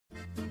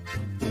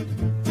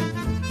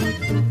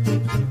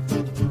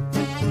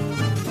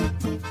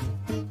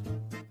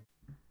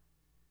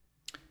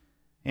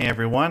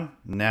everyone,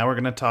 now we're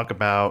going to talk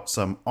about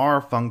some R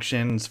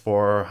functions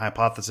for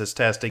hypothesis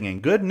testing.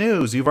 And good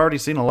news, you've already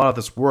seen a lot of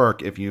this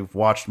work if you've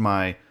watched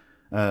my,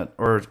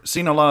 or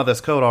seen a lot of this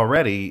code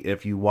already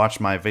if you watched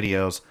my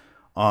videos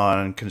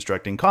on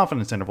constructing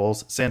confidence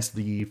intervals, since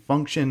the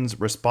functions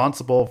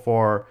responsible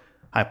for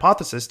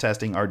hypothesis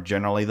testing are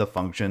generally the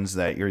functions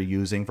that you're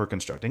using for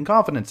constructing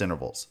confidence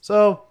intervals.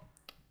 So,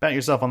 pat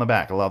yourself on the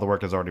back, a lot of the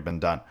work has already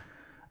been done.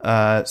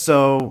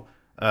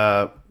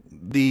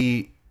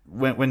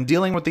 When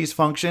dealing with these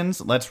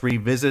functions, let's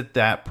revisit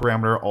that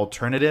parameter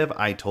alternative.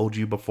 I told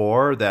you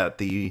before that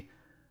the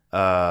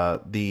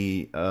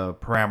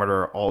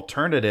parameter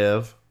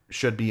alternative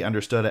should be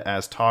understood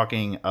as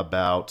talking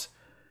about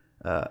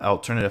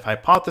alternative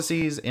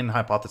hypotheses in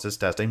hypothesis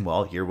testing.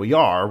 Well, here we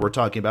are. We're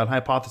talking about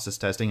hypothesis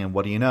testing, and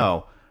what do you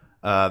know?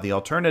 The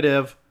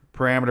alternative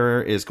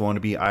parameter is going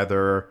to be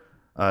either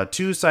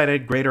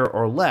two-sided, greater,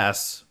 or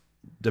less,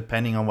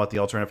 depending on what the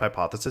alternative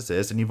hypothesis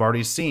is, and you've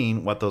already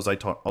seen what those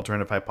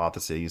alternative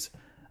hypotheses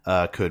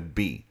could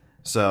be.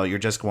 So you're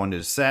just going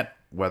to set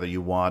whether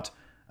you want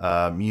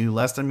mu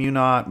less than mu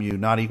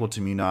not equal to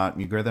mu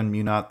greater than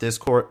mu naught.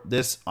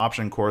 This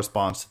option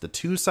corresponds to the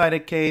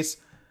two-sided case,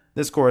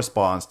 this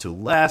corresponds to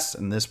less,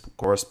 and this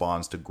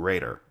corresponds to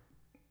greater.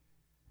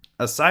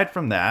 Aside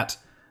from that,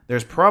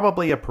 there's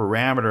probably a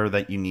parameter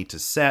that you need to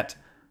set,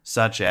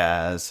 such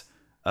as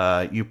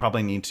you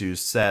probably need to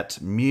set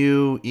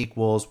mu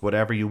equals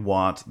whatever you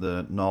want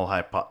the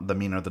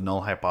mean or the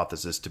null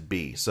hypothesis to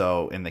be.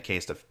 So in the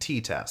case of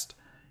t-test,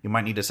 you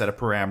might need to set a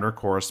parameter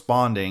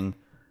corresponding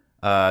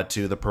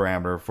to the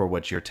parameter for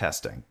which you're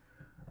testing.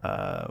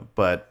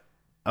 But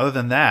other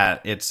than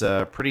that, it's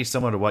pretty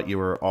similar to what you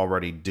were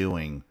already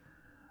doing.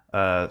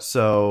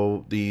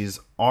 So these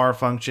R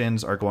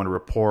functions are going to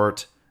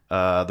report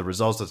the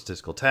results of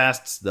statistical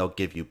tests. They'll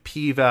give you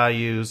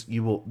p-values.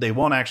 They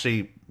won't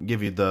actually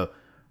give you the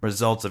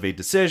results of a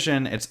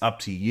decision. It's up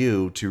to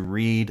you to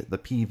read the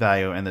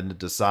p-value and then to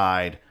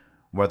decide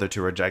whether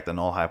to reject the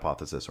null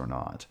hypothesis or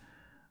not.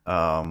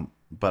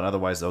 But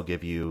otherwise, they'll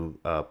give you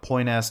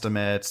point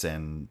estimates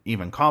and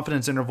even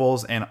confidence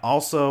intervals. And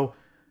also,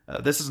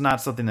 this is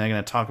not something that I'm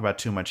going to talk about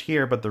too much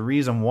here, but the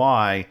reason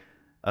why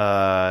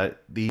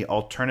the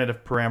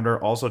alternative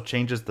parameter also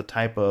changes the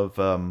type of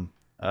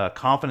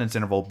confidence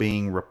interval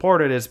being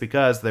reported is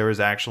because there is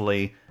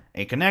actually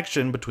a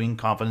connection between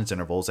confidence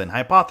intervals and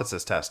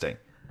hypothesis testing,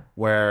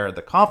 where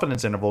the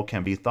confidence interval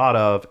can be thought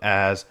of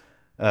as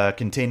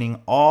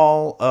containing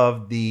all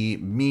of the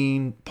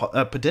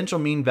potential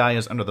mean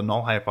values under the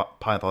null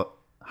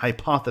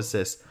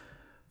hypothesis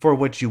for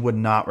which you would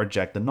not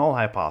reject the null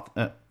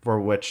hypothesis, for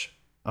which,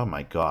 oh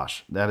my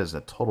gosh, that is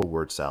a total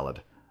word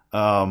salad.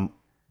 Let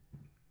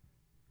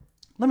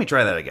me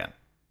try that again.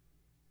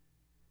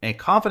 A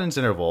confidence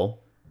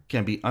interval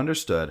can be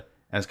understood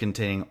as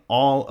containing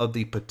all of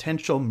the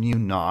potential mu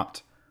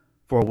naught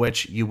for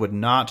which you would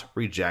not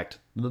reject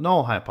the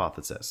null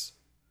hypothesis.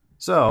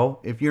 So,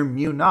 if your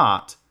mu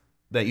naught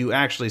that you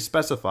actually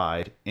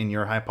specified in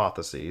your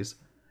hypotheses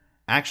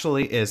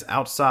actually is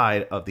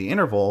outside of the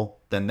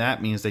interval, then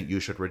that means that you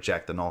should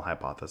reject the null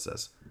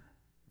hypothesis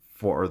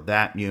for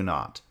that mu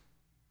naught.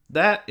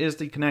 That is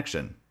the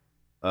connection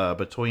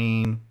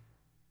between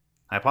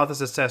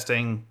hypothesis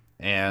testing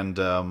and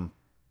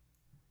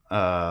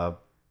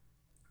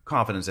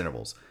confidence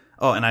intervals.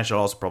 Oh, and I should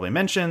also probably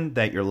mention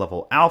that your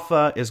level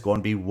alpha is going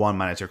to be 1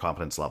 minus your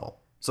confidence level.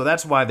 So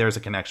that's why there's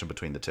a connection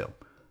between the two.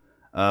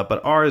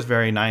 But R is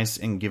very nice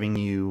in giving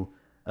you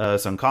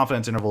some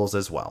confidence intervals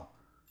as well.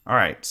 All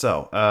right,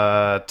 so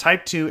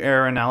type 2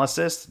 error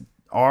analysis.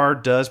 R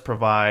does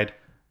provide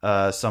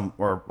some,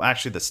 or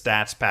actually the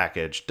stats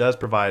package does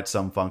provide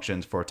some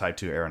functions for type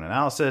 2 error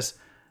analysis.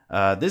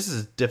 This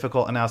is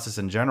difficult analysis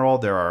in general.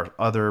 There are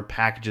other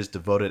packages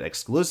devoted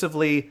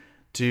exclusively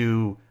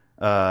to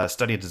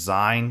study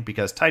design,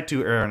 because type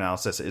 2 error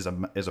analysis is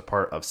a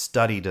part of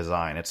study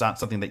design. It's not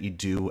something that you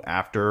do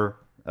after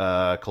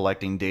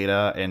collecting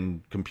data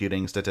and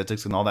computing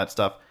statistics and all that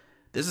stuff.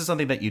 This is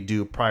something that you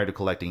do prior to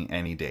collecting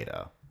any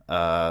data.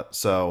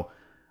 So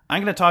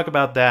I'm going to talk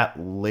about that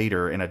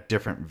later in a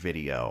different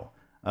video.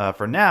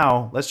 For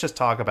now, let's just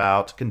talk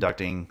about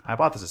conducting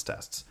hypothesis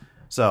tests.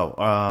 So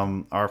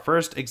our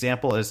first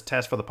example is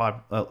test for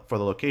the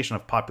location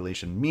of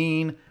population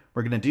mean.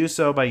 We're going to do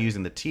so by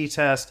using the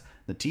t-test.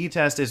 The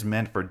t-test is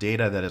meant for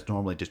data that is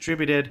normally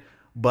distributed,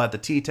 but the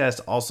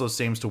t-test also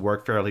seems to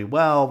work fairly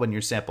well when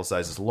your sample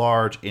size is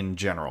large in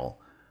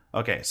general.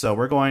 Okay, so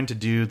we're going to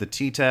do the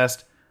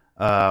t-test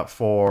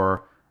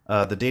for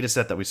the data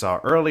set that we saw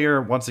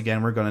earlier. Once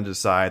again, we're going to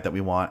decide that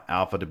we want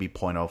alpha to be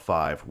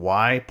 0.05.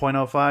 Why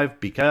 0.05?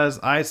 Because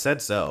I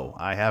said so.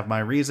 I have my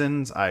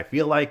reasons. I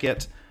feel like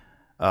it.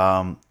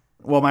 Well,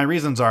 my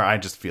reasons are I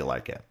just feel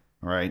like it.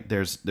 All right,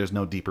 there's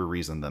no deeper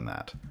reason than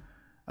that.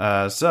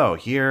 So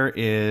here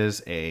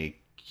is a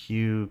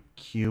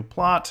QQ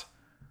plot.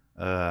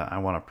 I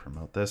want to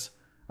promote this.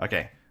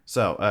 Okay,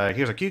 so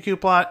here's a QQ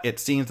plot. It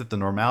seems that the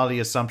normality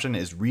assumption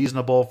is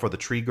reasonable for the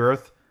tree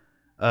girth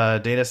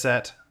data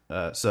set.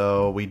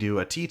 So we do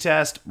a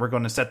t-test. We're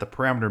going to set the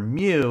parameter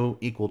mu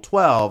equal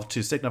 12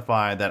 to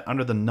signify that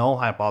under the null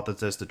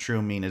hypothesis, the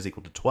true mean is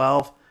equal to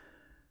 12.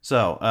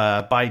 So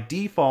by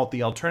default,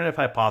 the alternative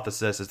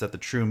hypothesis is that the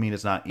true mean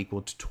is not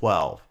equal to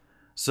 12.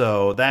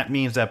 So that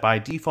means that by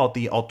default,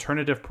 the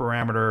alternative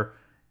parameter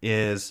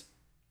is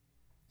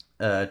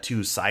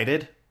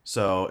two-sided.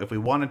 So if we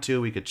wanted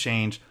to, we could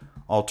change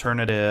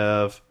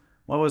alternative,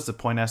 what was the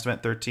point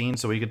estimate, 13?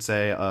 So we could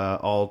say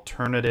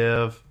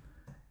alternative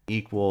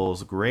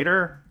equals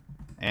greater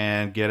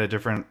and get a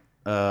different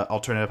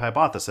alternative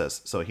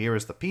hypothesis. So here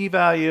is the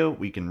p-value.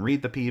 We can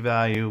read the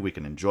p-value. We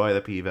can enjoy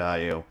the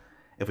p-value.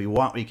 If we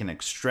want, we can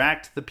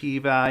extract the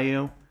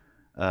p-value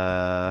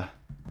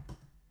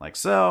like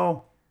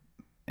so.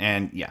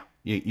 And yeah,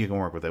 you can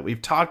work with it.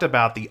 We've talked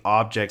about the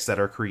objects that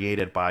are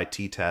created by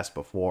t-test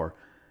before.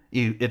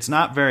 It's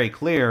not very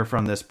clear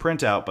from this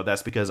printout, but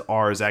that's because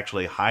R is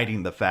actually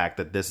hiding the fact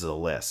that this is a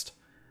list.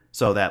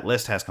 So that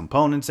list has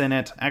components in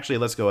it. Actually,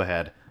 let's go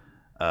ahead.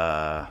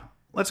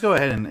 Let's go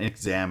ahead and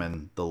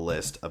examine the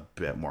list a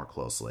bit more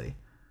closely.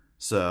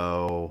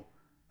 So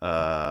it's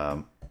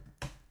a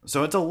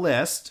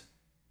list.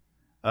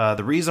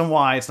 The reason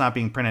why it's not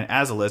being printed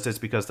as a list is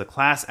because the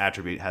class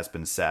attribute has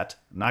been set.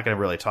 I'm not going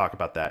to really talk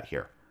about that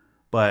here,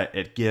 but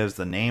it gives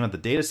the name of the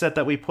data set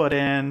that we put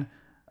in,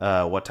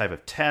 what type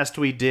of test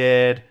we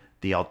did,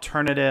 the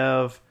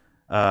alternative,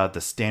 the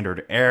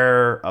standard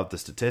error of the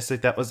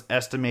statistic that was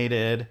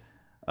estimated,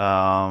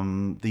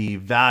 the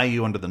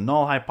value under the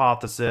null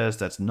hypothesis,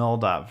 that's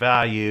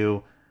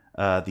null.value,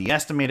 the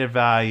estimated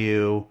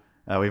value.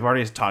 We've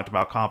already talked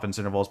about confidence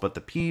intervals, but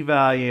the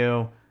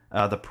p-value,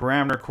 the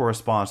parameter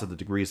corresponds to the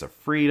degrees of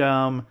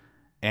freedom,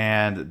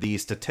 and the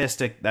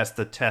statistic, that's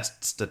the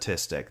test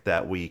statistic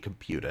that we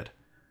computed.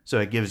 So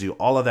it gives you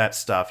all of that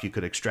stuff. You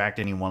could extract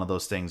any one of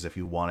those things if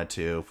you wanted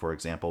to. For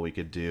example, we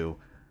could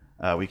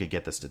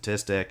get the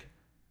statistic,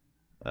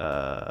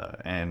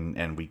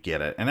 and we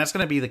get it. And that's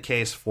going to be the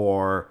case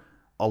for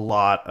a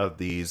lot of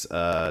these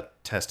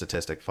test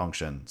statistic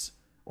functions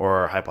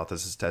or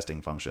hypothesis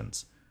testing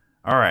functions.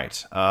 All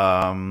right.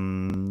 All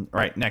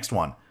right, next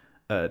one.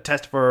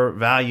 Test for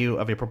value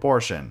of a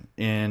proportion.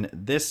 In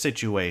this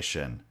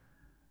situation,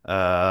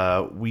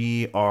 our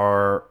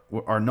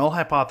null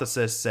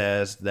hypothesis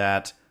says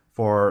that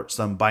for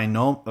some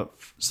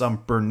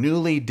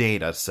Bernoulli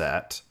data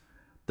set,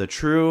 the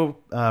true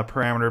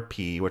parameter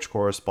p, which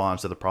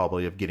corresponds to the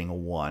probability of getting a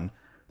 1,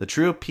 the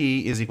true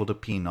p is equal to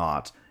p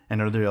naught.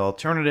 And under the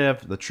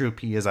alternative, the true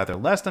p is either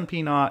less than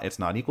p naught, it's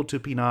not equal to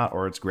p naught,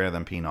 or it's greater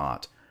than p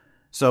naught.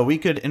 So we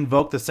could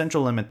invoke the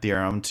central limit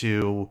theorem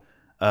to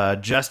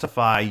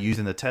justify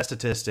using the test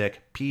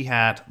statistic p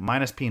hat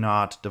minus p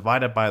naught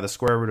divided by the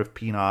square root of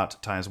p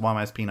naught times 1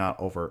 minus p naught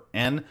over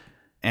n.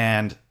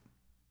 And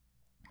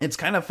it's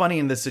kind of funny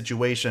in this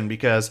situation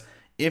because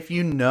if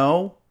you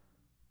knew,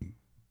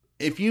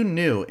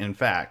 in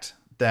fact,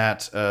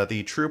 that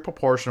the true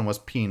proportion was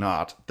p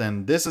naught,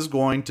 then this is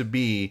going to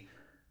be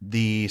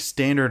the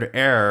standard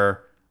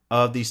error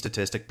of the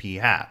statistic p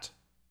hat.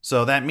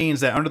 So that means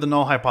that under the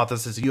null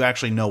hypothesis, you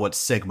actually know what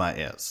sigma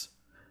is.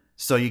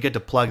 So you get to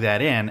plug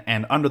that in,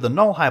 and under the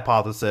null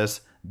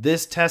hypothesis,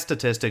 this test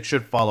statistic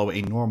should follow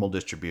a normal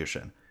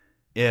distribution.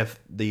 If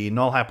the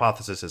null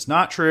hypothesis is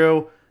not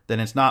true, then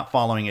it's not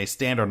following a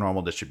standard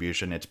normal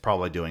distribution. It's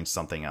probably doing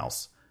something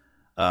else.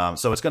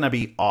 So it's going to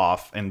be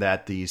off, and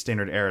that the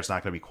standard error is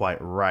not going to be quite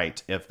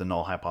right if the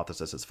null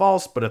hypothesis is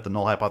false. But if the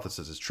null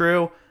hypothesis is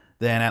true,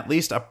 then at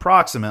least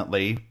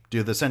approximately, due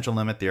to the central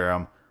limit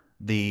theorem,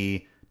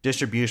 the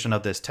distribution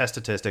of this test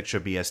statistic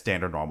should be a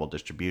standard normal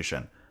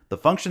distribution. The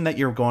function that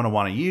you're going to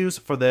want to use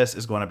for this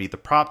is going to be the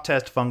prop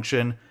test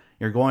function.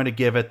 You're going to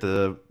give it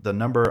the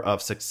number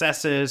of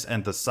successes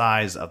and the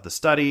size of the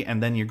study,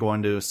 and then you're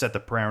going to set the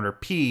parameter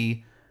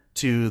p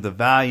to the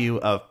value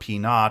of p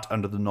naught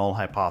under the null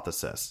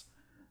hypothesis.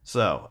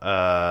 So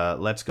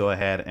let's go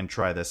ahead and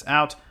try this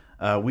out.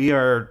 We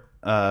are,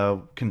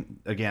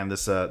 again,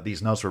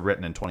 these notes were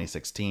written in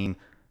 2016,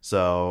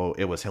 so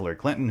it was Hillary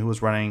Clinton who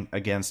was running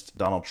against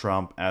Donald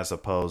Trump as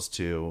opposed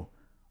to,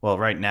 well,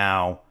 right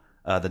now,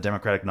 the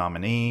Democratic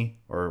nominee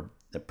or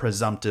the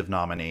presumptive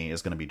nominee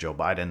is going to be Joe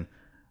Biden.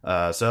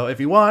 So if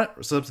you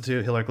want,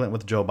 substitute Hillary Clinton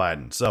with Joe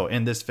Biden. So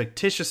in this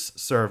fictitious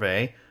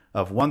survey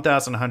of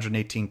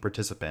 1,118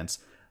 participants,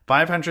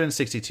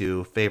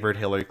 562 favored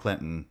Hillary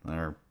Clinton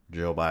or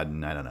Joe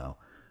Biden, I don't know,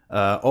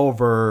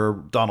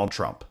 over Donald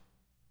Trump.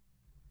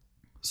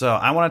 So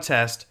I want to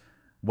test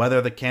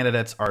whether the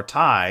candidates are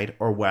tied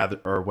or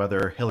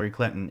whether Hillary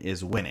Clinton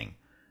is winning.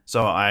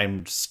 So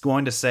I'm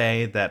going to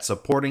say that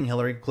supporting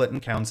Hillary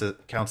Clinton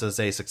counts as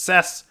a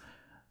success.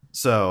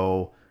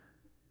 So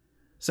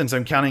since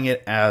I'm counting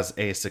it as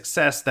a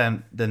success,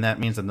 then that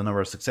means that the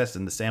number of successes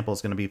in the sample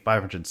is going to be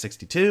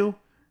 562.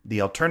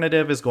 The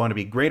alternative is going to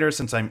be greater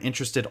since I'm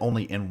interested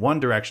only in one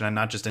direction. I'm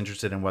not just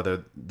interested in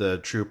whether the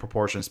true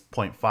proportion is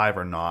 0.5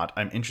 or not.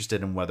 I'm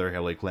interested in whether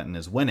Hillary Clinton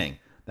is winning.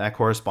 That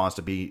corresponds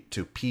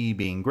to P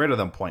being greater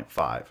than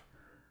 0.5.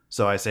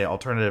 So I say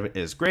alternative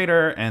is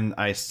greater, and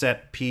I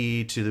set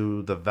P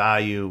to the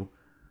value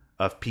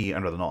of P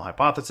under the null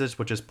hypothesis,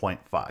 which is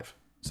 0.5.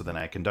 So then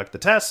I conduct the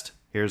test.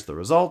 Here's the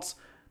results.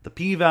 The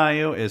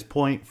p-value is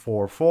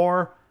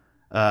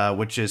 0.44,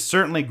 which is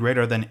certainly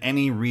greater than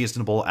any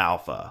reasonable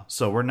alpha.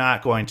 So we're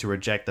not going to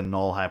reject the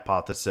null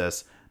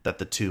hypothesis that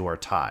the two are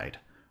tied,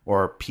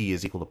 or p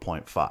is equal to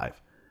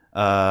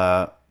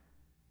 0.5.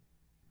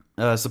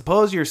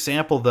 Suppose your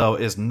sample, though,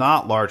 is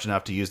not large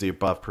enough to use the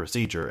above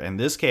procedure. In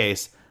this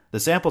case, the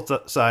sample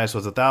size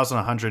was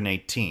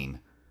 1,118.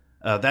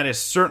 That is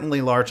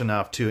certainly large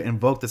enough to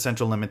invoke the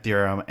central limit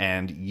theorem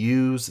and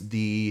use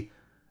the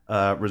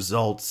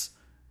results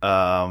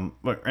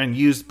and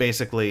use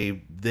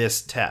basically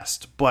this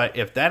test. But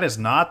if that is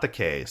not the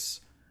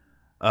case,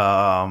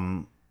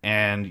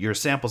 and your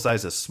sample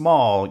size is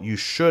small, you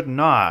should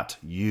not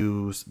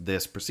use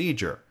this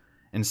procedure.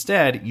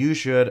 Instead, you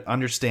should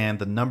understand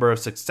the number of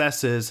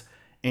successes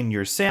in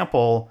your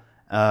sample.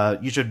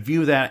 You should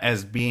view that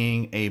as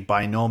being a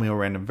binomial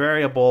random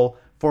variable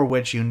for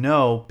which you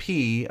know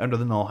P under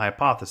the null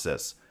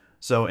hypothesis.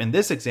 So in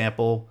this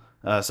example,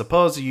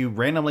 suppose you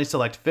randomly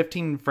select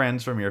 15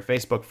 friends from your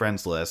Facebook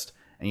friends list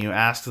and you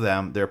ask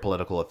them their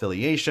political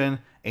affiliation.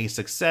 A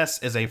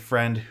success is a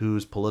friend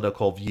whose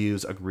political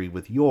views agree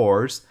with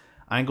yours.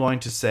 I'm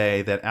going to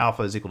say that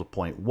alpha is equal to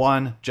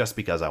 0.1 just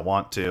because I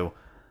want to.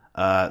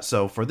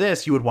 So for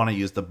this, you would want to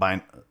use the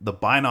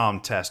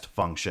binom test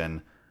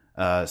function,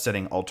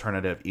 setting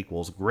alternative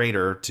equals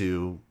greater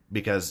to,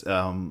 because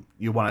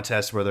you want to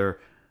test whether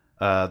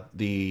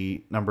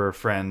the number of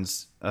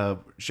friends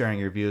sharing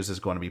your views is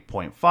going to be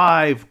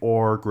 0.5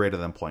 or greater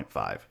than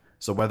 0.5.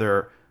 So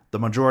whether the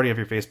majority of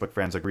your Facebook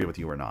friends agree with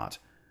you or not.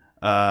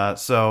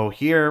 So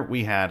here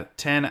we had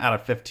 10 out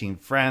of 15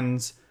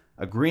 friends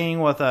agreeing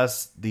with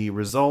us. The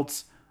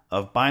results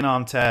of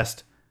binom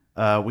test,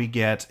 we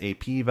get a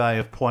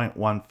p-value of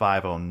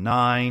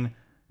 0.1509,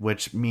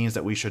 which means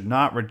that we should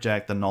not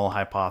reject the null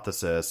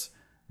hypothesis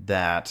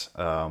that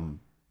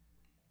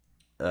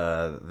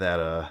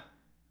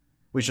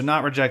we should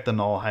not reject the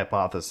null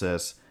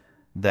hypothesis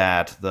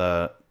that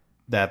the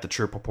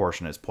true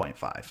proportion is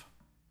 0.5.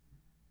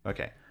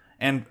 Okay.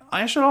 And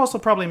I should also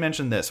probably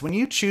mention this. When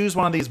you choose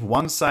one of these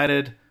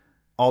one-sided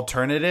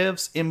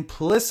alternatives,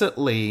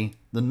 implicitly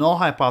the null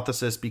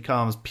hypothesis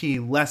becomes p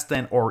less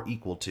than or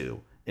equal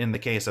to in the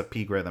case of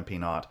p greater than p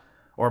naught.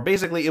 Or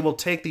basically it will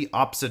take the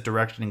opposite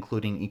direction,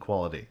 including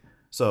equality.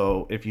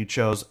 So if you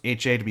chose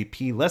HA to be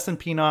p less than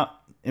p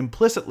naught,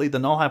 implicitly the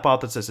null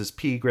hypothesis is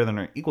p greater than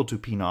or equal to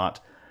p naught.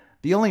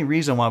 The only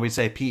reason why we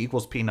say p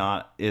equals p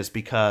naught is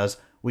because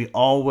we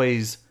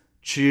always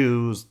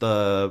choose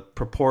the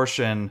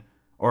proportion,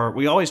 or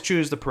we always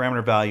choose the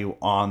parameter value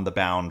on the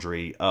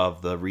boundary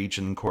of the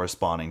region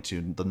corresponding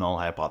to the null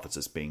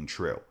hypothesis being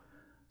true.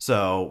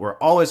 So we're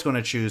always going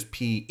to choose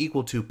p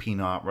equal to p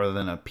naught rather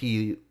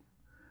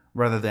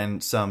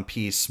than some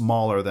p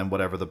smaller than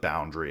whatever the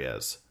boundary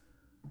is.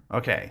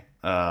 Okay.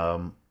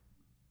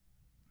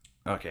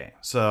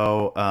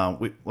 So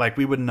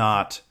we would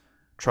not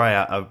try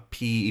out a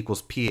p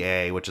equals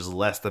pa, which is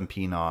less than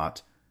p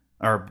naught,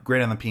 or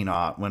greater than p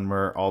naught, when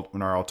our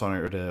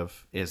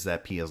alternative is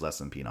that p is less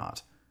than p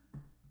naught.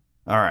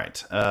 All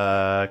right.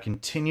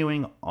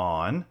 Continuing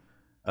on.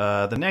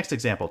 The next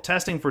example,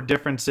 testing for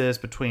differences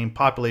between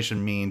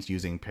population means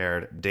using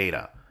paired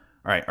data.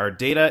 All right, our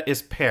data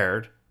is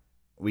paired.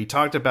 We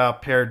talked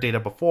about paired data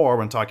before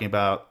when talking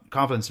about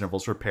confidence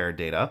intervals for paired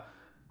data.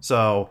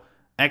 So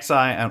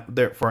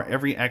for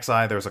every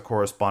xi, there's a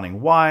corresponding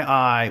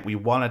yi. We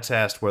want to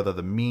test whether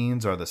the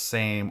means are the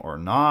same or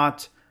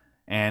not.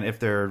 And if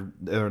they're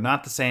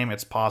not the same,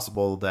 it's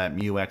possible that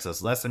mu x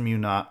is less than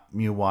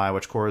mu y,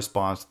 which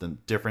corresponds to the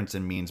difference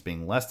in means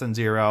being less than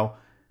 0.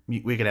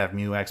 We could have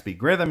mu x be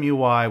greater than mu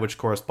y, which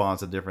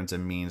corresponds to the difference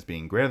in means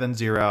being greater than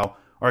 0.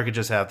 Or I could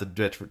just have the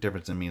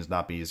difference in means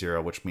not be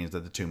 0, which means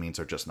that the two means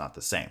are just not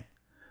the same.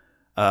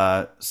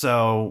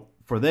 So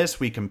for this,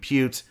 we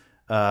compute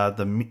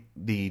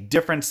the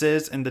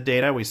differences in the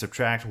data. We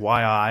subtract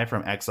yi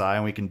from xi,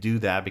 and we can do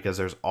that because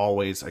there's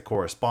always a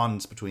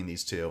correspondence between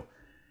these two.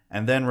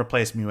 And then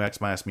replace mu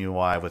x minus mu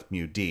y with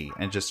mu d,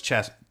 and just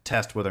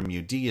test whether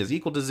mu d is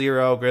equal to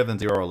 0, greater than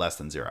 0, or less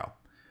than 0.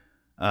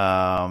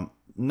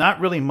 Not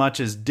really much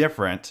is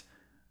different,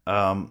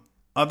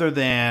 other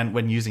than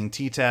when using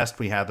t-test,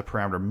 we have the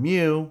parameter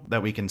mu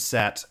that we can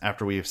set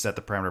after we've set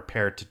the parameter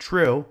paired to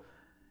true.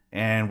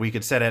 And we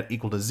could set it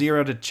equal to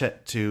 0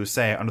 to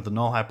say under the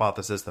null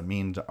hypothesis the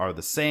means are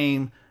the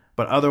same,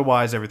 but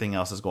otherwise everything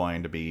else is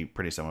going to be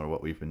pretty similar to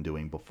what we've been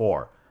doing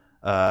before.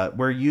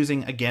 We're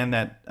using, again,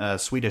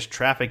 that Swedish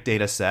traffic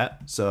data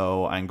set,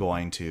 so I'm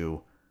going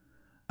to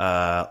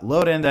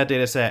load in that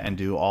data set and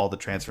do all the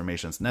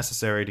transformations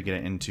necessary to get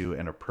it into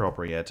an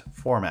appropriate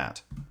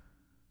format.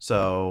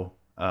 So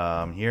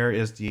here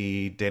is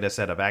the data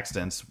set of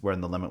accidents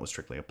when the limit was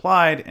strictly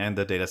applied, and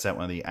the data set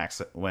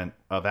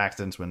of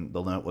accidents when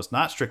the limit was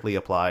not strictly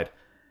applied.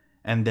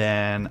 And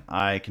then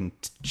I can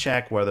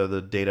check whether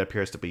the data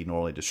appears to be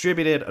normally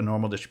distributed. A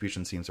normal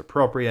distribution seems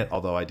appropriate,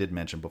 although I did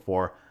mention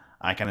before,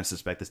 I kind of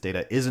suspect this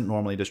data isn't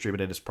normally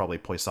distributed. It's probably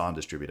Poisson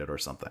distributed or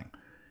something.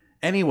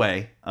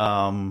 Anyway,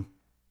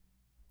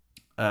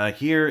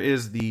 Here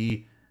is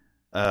the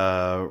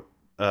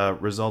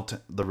result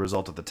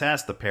of the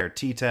test, the paired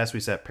t-test. We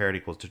set paired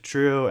equals to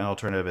true and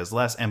alternative is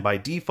less, and by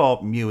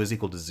default mu is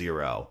equal to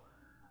 0.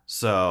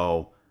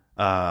 So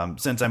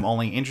since I'm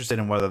only interested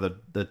in whether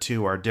the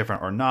two are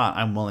different or not,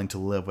 I'm willing to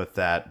live with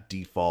that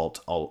default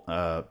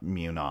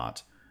mu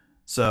naught.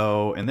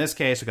 So in this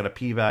case, we got a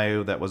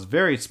p-value that was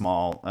very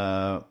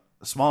small,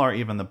 smaller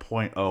even than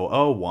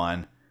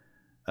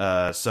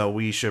 0.001. So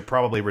we should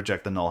probably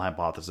reject the null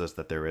hypothesis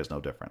that there is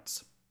no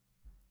difference.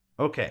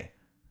 Okay.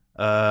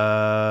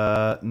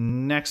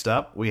 Next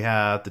up, we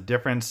have the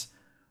difference.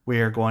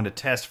 We are going to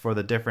test for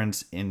the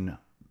difference in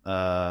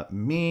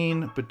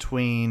mean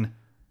between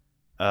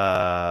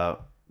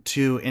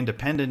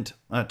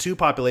two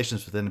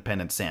populations with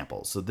independent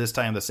samples. So this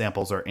time the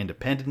samples are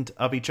independent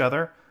of each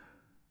other.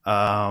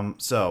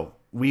 So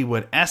we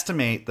would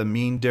estimate the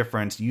mean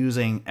difference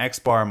using x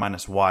bar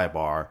minus y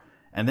bar.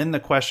 And then the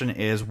question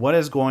is, what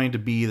is going to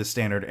be the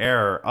standard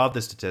error of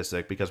the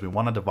statistic? Because we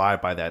want to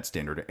divide by that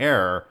standard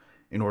error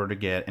in order to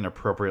get an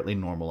appropriately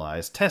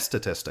normalized test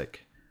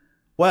statistic.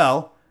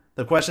 Well,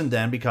 the question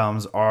then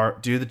becomes,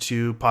 do the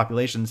two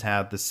populations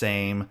have the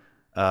same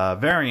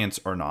variance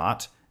or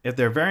not? If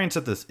their variance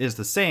is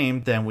the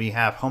same, then we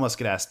have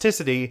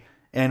homoscedasticity,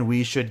 and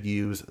we should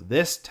use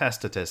this test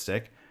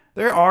statistic.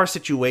 There are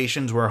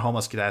situations where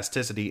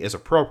homoscedasticity is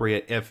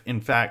appropriate if, in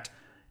fact,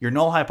 your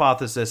null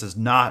hypothesis is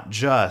not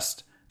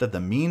just that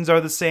the means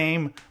are the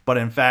same, but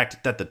in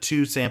fact that the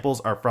two samples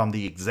are from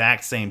the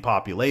exact same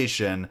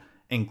population,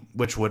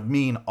 which would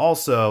mean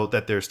also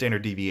that their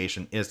standard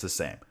deviation is the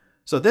same.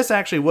 So this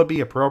actually would be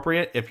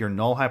appropriate if your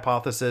null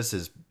hypothesis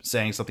is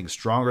saying something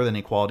stronger than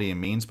equality in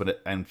means,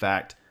 but in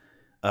fact,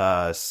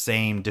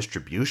 same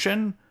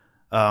distribution.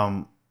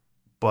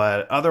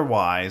 But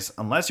otherwise,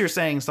 unless you're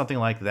saying something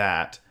like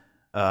that,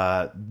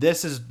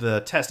 this is the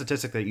test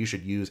statistic that you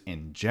should use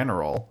in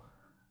general,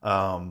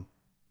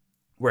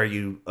 where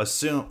you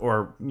assume,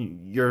 or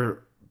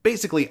you're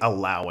basically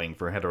allowing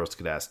for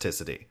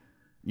heteroscedasticity.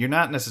 You're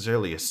not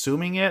necessarily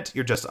assuming it,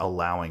 you're just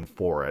allowing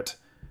for it.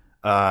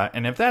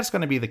 And if that's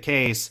going to be the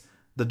case,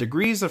 the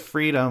degrees of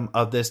freedom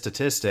of this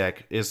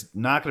statistic is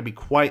not going to be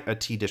quite a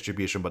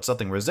t-distribution, but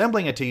something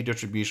resembling a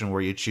t-distribution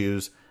where you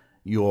choose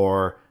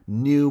your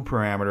new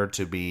parameter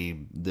to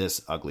be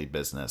this ugly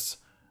business,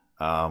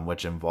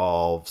 which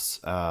involves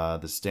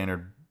the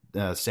standard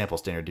sample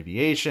standard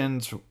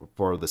deviations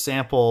for the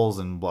samples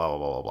and blah, blah,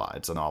 blah, blah.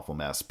 It's an awful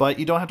mess, but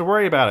you don't have to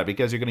worry about it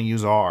because you're going to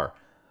use R.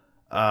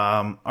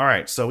 All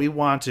right, so we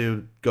want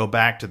to go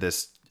back to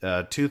this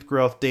tooth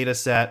growth data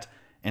set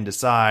and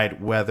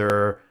decide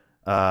whether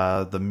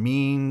the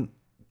mean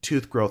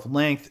tooth growth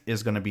length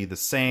is going to be the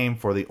same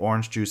for the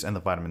orange juice and the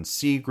vitamin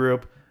C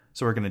group.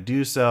 So we're going to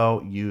do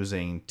so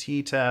using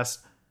t-test.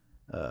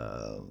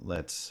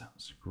 Let's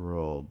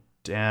scroll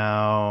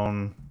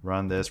down,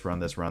 run this,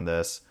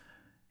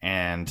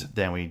 and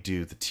then we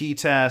do the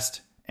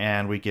t-test,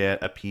 and we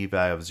get a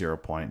p-value of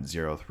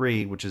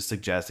 0.03, which is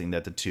suggesting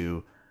that the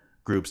two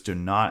groups do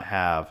not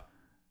have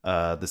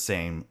the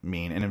same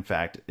mean. And in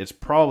fact, it's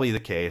probably the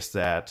case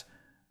that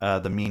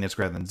the mean is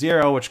greater than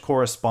 0, which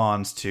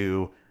corresponds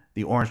to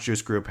the orange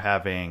juice group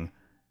having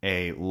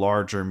a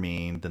larger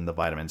mean than the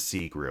vitamin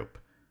C group.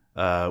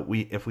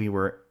 If we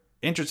were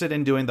interested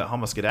in doing the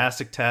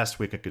homoscedastic test,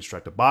 we could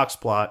construct a box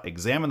plot,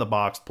 examine the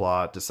box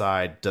plot,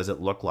 decide does it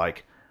look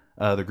like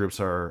the groups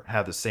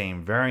have the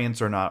same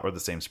variance or not, or the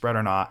same spread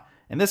or not.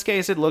 In this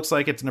case, it looks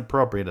like it's an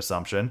appropriate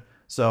assumption.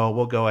 So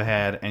we'll go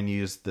ahead and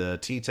use the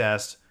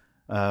t-test,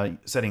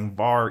 setting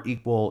var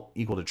equal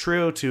to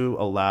true to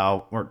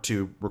allow or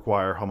to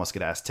require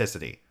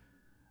homoscedasticity.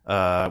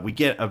 We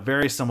get a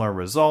very similar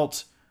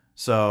result,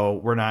 so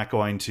we're not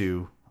going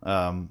to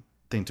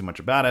think too much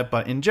about it.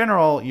 But in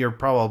general, you're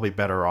probably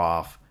better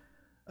off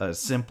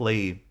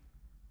simply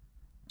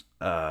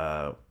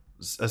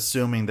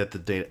assuming that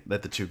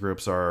the two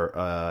groups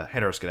are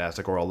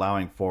heteroscedastic, or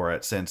allowing for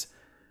it, since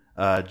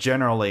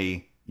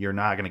generally you're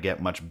not going to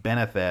get much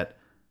benefit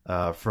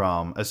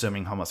from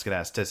assuming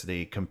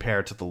homoscedasticity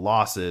compared to the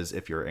losses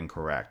if you're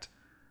incorrect.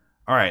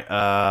 All right,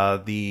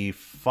 the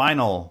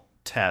final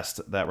test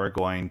that we're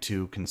going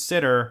to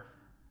consider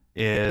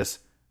is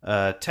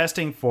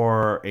testing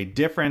for a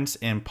difference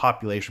in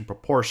population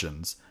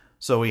proportions.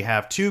 So we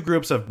have two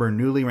groups of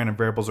Bernoulli random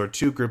variables, or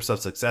two groups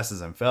of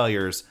successes and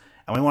failures,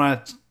 and we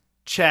want to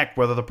check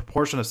whether the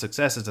proportion of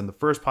successes in the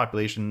first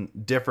population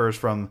differs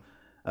from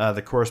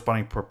the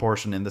corresponding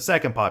proportion in the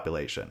second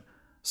population.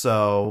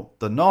 So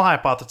the null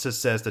hypothesis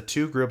says the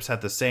two groups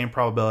have the same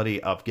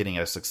probability of getting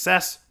a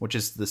success, which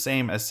is the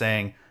same as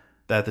saying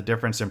that the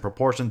difference in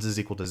proportions is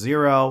equal to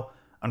 0.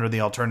 Under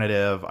the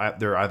alternative,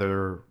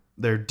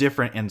 they're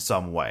different in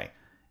some way.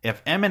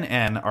 If m and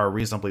n are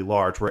reasonably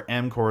large, where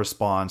m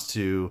corresponds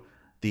to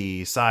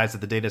the size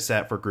of the data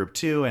set for group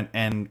 2 and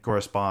n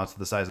corresponds to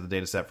the size of the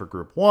data set for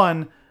group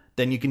 1,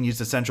 then you can use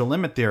the central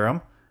limit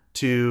theorem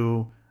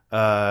to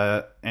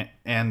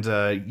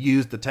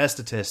use the test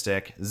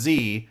statistic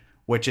z,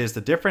 which is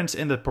the difference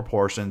in the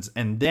proportions,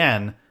 and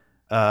then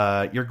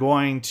you're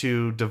going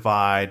to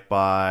divide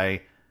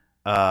by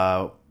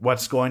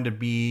what's going to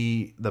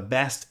be the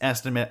best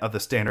estimate of the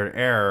standard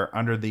error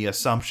under the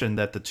assumption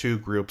that the two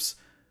groups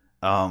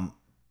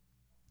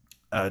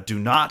do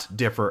not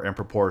differ in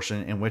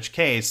proportion, in which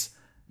case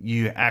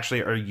you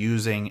actually are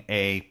using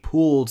a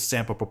pooled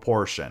sample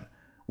proportion,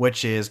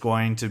 which is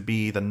going to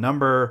be the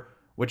number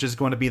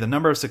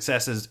of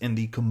successes in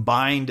the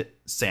combined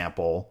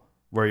sample,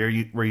 where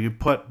you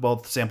put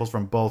both samples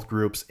from both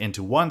groups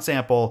into one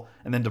sample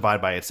and then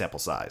divide by its sample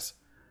size.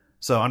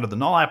 So under the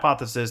null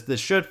hypothesis, this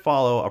should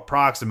follow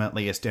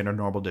approximately a standard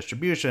normal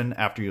distribution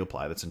after you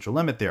apply the central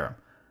limit theorem.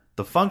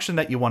 The function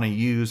that you want to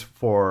use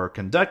for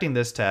conducting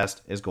this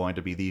test is going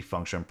to be the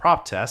function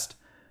prop test,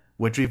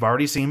 which we've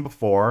already seen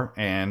before,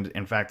 and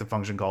in fact the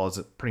function call is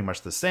pretty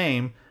much the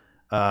same.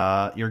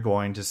 You're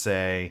going to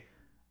say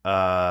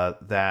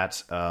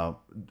that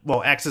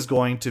x is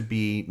going to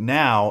be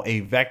now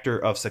a vector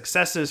of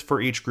successes for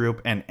each group,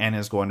 and n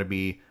is going to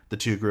be the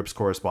two groups'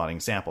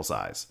 corresponding sample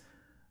size.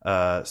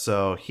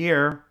 So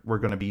here we're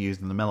going to be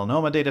using the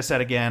melanoma data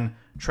set again,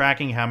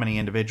 tracking how many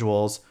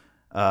individuals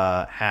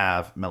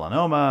have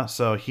melanoma.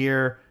 So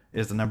here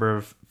is the number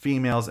of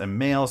females and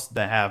males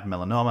that have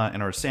melanoma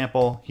in our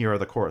sample. Here are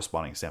the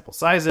corresponding sample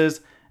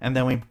sizes. And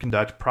then we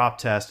conduct prop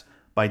test.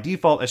 By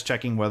default, it's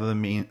checking whether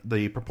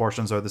the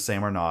proportions are the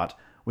same or not.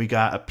 We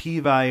got a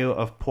p-value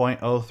of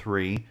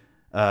 0.03.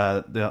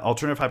 The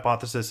alternative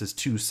hypothesis is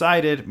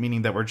two-sided,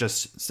 meaning that we're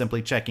just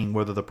simply checking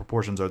whether the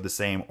proportions are the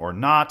same or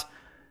not.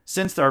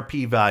 Since our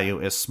p-value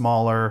is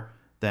smaller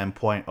than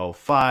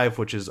 0.05,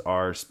 which is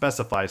our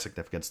specified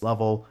significance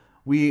level,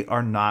 we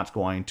are not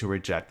going to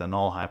reject the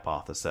null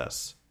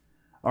hypothesis.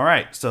 All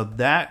right, so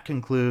that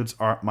concludes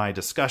my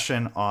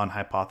discussion on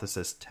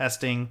hypothesis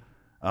testing.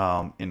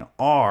 In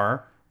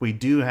R, we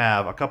do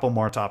have a couple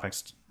more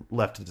topics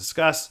left to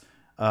discuss.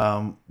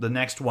 The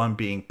next one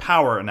being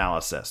power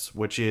analysis,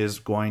 which is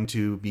going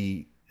to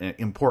be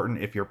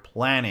important if you're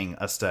planning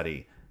a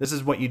study. This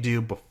is what you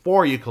do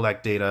before you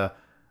collect data,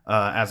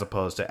 as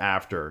opposed to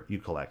after you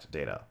collect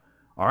data.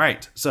 All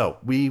right, so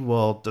we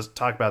will just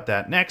talk about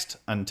that next.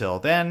 Until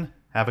then,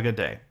 have a good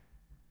day.